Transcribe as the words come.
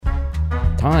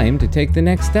Time to take the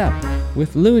next step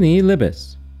with Looney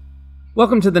Libis.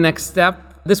 Welcome to The Next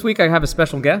Step. This week I have a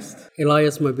special guest,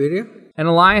 Elias Mabiria. And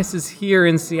Elias is here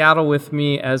in Seattle with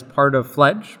me as part of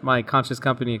Fledge, my conscious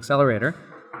company accelerator.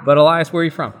 But Elias, where are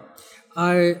you from?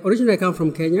 I originally come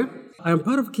from Kenya. I am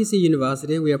part of Kisii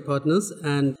University. We are partners,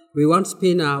 and we want to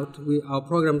spin out, our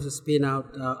program to spin out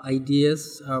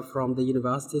ideas from the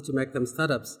university to make them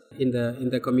startups in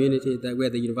the community where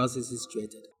the university is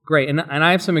situated. Great, and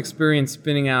I have some experience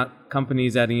spinning out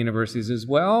companies at universities as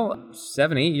well.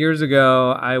 7, 8 years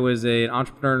ago, I was an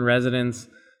entrepreneur in residence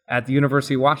at the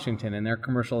University of Washington in their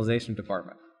commercialization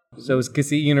department. So is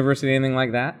Kisii University anything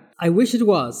like that? I wish it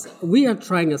was. We are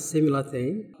trying a similar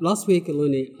thing. Last week,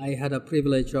 Looney, I had a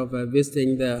privilege of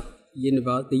visiting the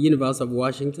University of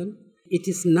Washington. It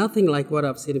is nothing like what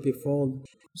I've seen before.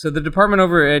 So the department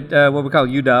over at what we call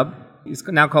UW is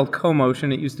now called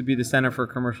CoMotion. It used to be the Center for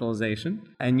Commercialization.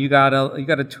 And you got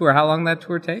a tour. How long did that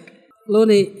tour take?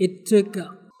 Looney, it took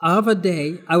half a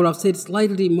day. I would have said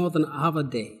slightly more than half a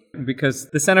day. Because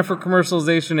the Center for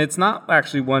Commercialization, it's not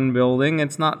actually one building.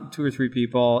 It's not 2 or 3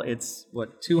 people. It's,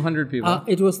 200 people?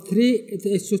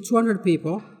 It's 200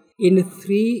 people in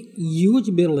 3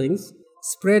 huge buildings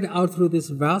spread out through this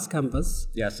vast campus.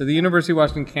 Yeah, so the University of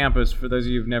Washington campus, for those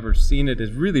of you who've never seen it,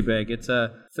 is really big. It's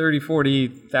a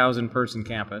 40,000 person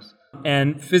campus.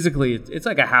 And physically, it's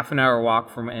like a half an hour walk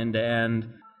from end to end.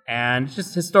 And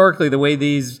just historically, the way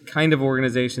these kind of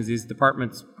organizations, these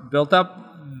departments built up,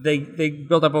 they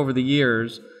built up over the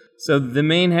years. So the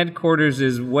main headquarters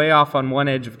is way off on one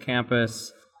edge of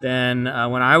campus. Then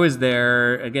when I was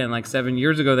there, again, like 7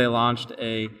 years ago, they launched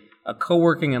a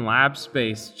co-working and lab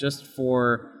space just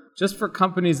for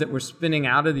companies that were spinning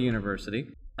out of the university.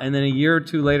 And then a year or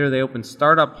 2 later, they opened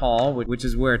Startup Hall, which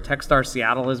is where Techstar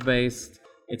Seattle is based.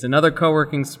 It's another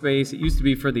co-working space. It used to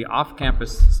be for the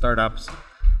off-campus startups.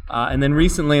 And then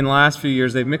recently, in the last few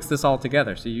years, they've mixed this all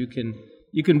together. So you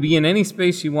can be in any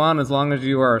space you want as long as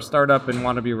you are a startup and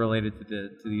want to be related to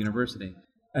the university.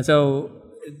 And so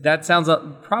that sounds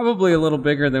probably a little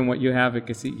bigger than what you have at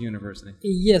Kisii University.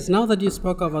 Yes, now that you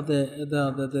spoke about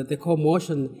the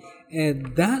CoMotion,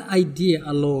 that idea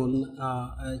alone,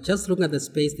 just looking at the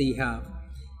space they have,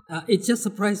 it just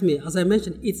surprised me. As I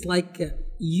mentioned, it's like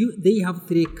they have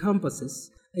 3 campuses.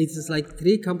 It's like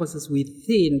 3 campuses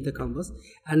within the campus,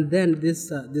 and then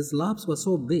these labs were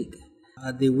so big.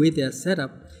 The way they are set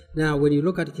up. Now, when you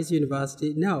look at Kisii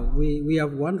University, now we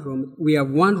have one room. We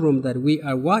have one room that we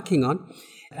are working on,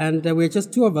 and we're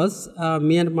just 2 of us,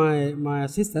 me and my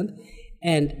assistant,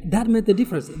 and that made the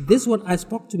difference. This one, I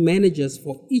spoke to managers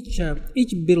for each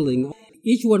building.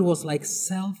 Each one was like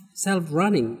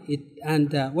self-running.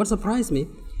 And what surprised me,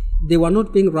 they were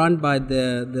not being run by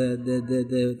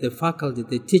the faculty,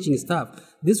 the teaching staff.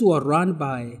 These were run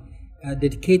by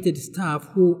dedicated staff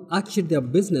who actually their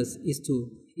business is to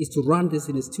run these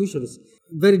institutions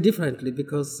very differently,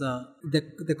 because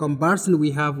the comparison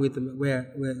we have with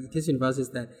where Kisii University is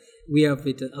that we have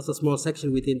it as a small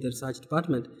section within the research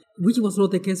department, which was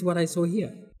not the case what I saw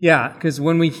here. Yeah, because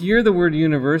when we hear the word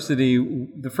university,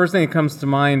 the first thing that comes to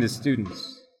mind is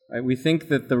students. Right? We think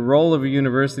that the role of a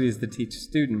university is to teach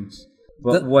students,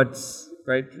 but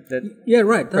right?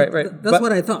 That's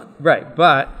what I thought. Right,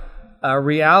 but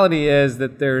reality is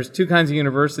that there's 2 kinds of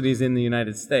universities in the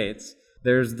United States.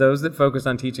 There's those that focus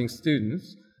on teaching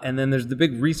students, and then there's the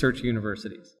big research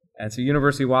universities. And so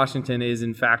University of Washington is,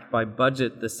 in fact, by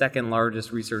budget, the 2nd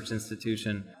largest research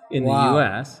institution in the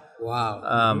U.S.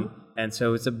 Wow. And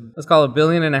so let's call it $1.5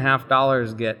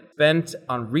 billion get spent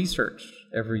on research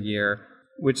every year,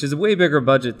 which is a way bigger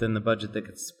budget than the budget that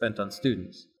gets spent on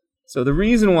students. So the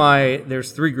reason why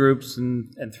there's 3 groups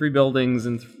and 3 buildings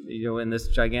and in this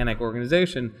gigantic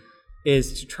organization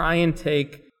is to try and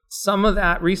take some of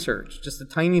that research, just a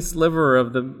tiny sliver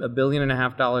of the $1.5 billion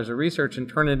of research, and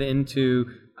turn it into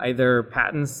either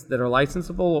patents that are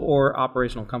licensable or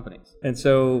operational companies. And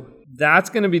so that's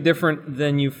going to be different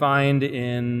than you find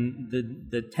in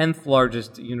the 10th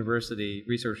largest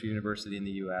research university in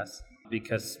the U.S.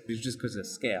 because of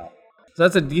scale. So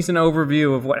that's a decent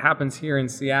overview of what happens here in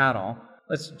Seattle.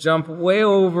 Let's jump way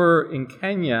over in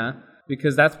Kenya,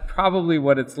 because that's probably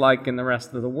what it's like in the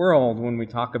rest of the world when we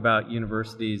talk about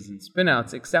universities and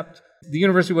spinouts, except the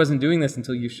university wasn't doing this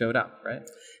until you showed up, right?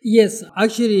 Yes,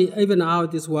 actually, even how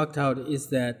this worked out is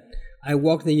that I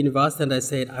walked the university and I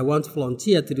said, I want to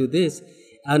volunteer to do this.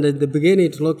 And in the beginning,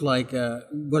 it looked like,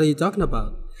 what are you talking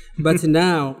about? But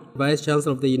now, Vice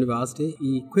Chancellor of the university,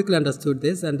 he quickly understood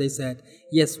this, and they said,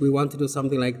 yes, we want to do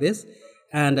something like this.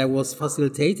 And I was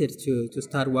facilitated to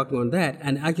start working on that.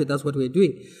 And actually, that's what we're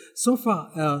doing. So far,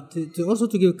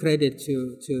 to give credit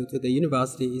to the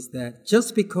university is that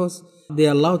just because they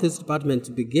allowed this department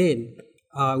to begin,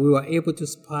 we were able to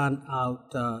span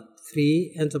out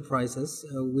 3 enterprises,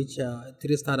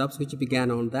 three startups which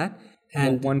began on that.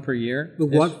 And one per year?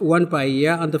 One per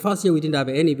year. And the first year we didn't have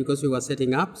any because we were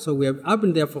setting up. So I've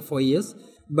been there for 4 years.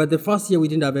 But the first year we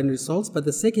didn't have any results. But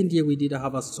the second year we did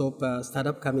have a soap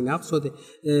startup coming up. So the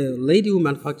lady who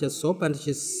manufactures soap, and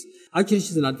she's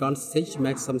in advanced stage. She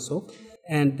makes some soap.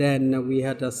 And then we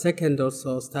had a second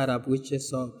also startup which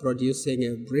is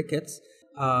producing briquettes,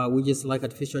 which is like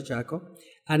artificial charcoal.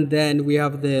 And then we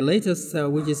have the latest,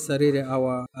 which is really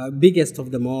our biggest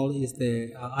of them all, is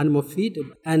the animal feed.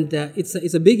 And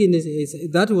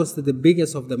that was the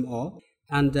biggest of them all.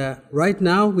 And right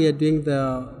now we are doing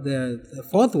the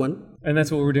fourth one. And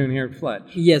that's what we're doing here at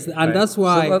Fletch. Yes, and right. That's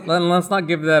why... So let's not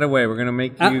give that away. We're going to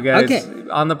make you guys... Okay.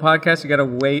 On the podcast, you got to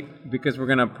wait because we're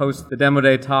going to post the Demo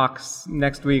Day talks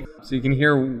next week so you can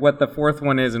hear what the fourth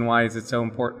one is and why is it so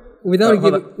important. Without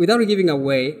giving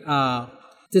away...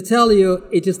 to tell you,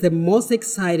 it is the most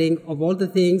exciting of all the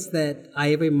things that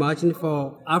I ever imagined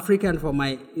for Africa and for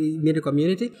my media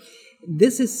community.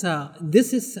 This is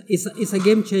a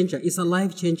game changer. It's a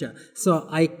life changer. So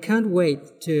I can't wait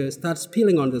to start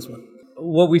spilling on this one.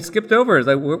 What we skipped over is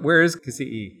where is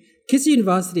Kisii? Kisii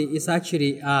University is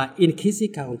actually in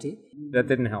Kisii County. That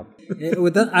didn't help.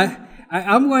 With that,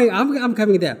 I'm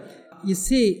coming there. You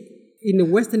see, in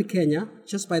Western Kenya,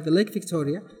 just by the Lake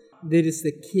Victoria, there is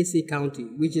the Kisii County,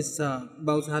 which is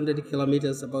about 100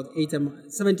 kilometers, about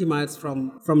 70 miles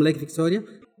from Lake Victoria.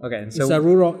 Okay, so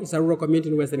it's a rural community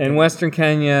in Western Kenya. In Western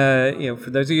Kenya, for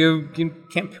those of you who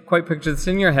can't quite picture this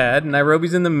in your head,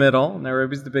 Nairobi's in the middle.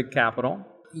 Nairobi's the big capital.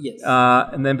 Yes.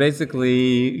 And then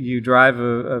basically you drive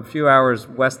a few hours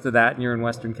west of that and you're in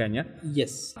Western Kenya.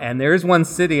 Yes. And there is one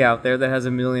city out there that has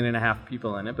 1.5 million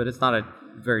people in it, but it's not a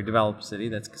very developed city.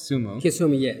 That's Kisumu.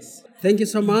 Kisumu, yes. Thank you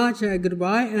so much.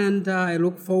 Goodbye. And I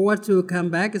look forward to come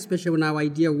back, especially when our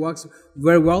idea works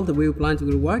very well, the way we plan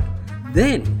to work.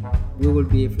 Then we will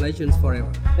be Fletchians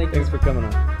forever. Thanks for coming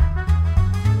on.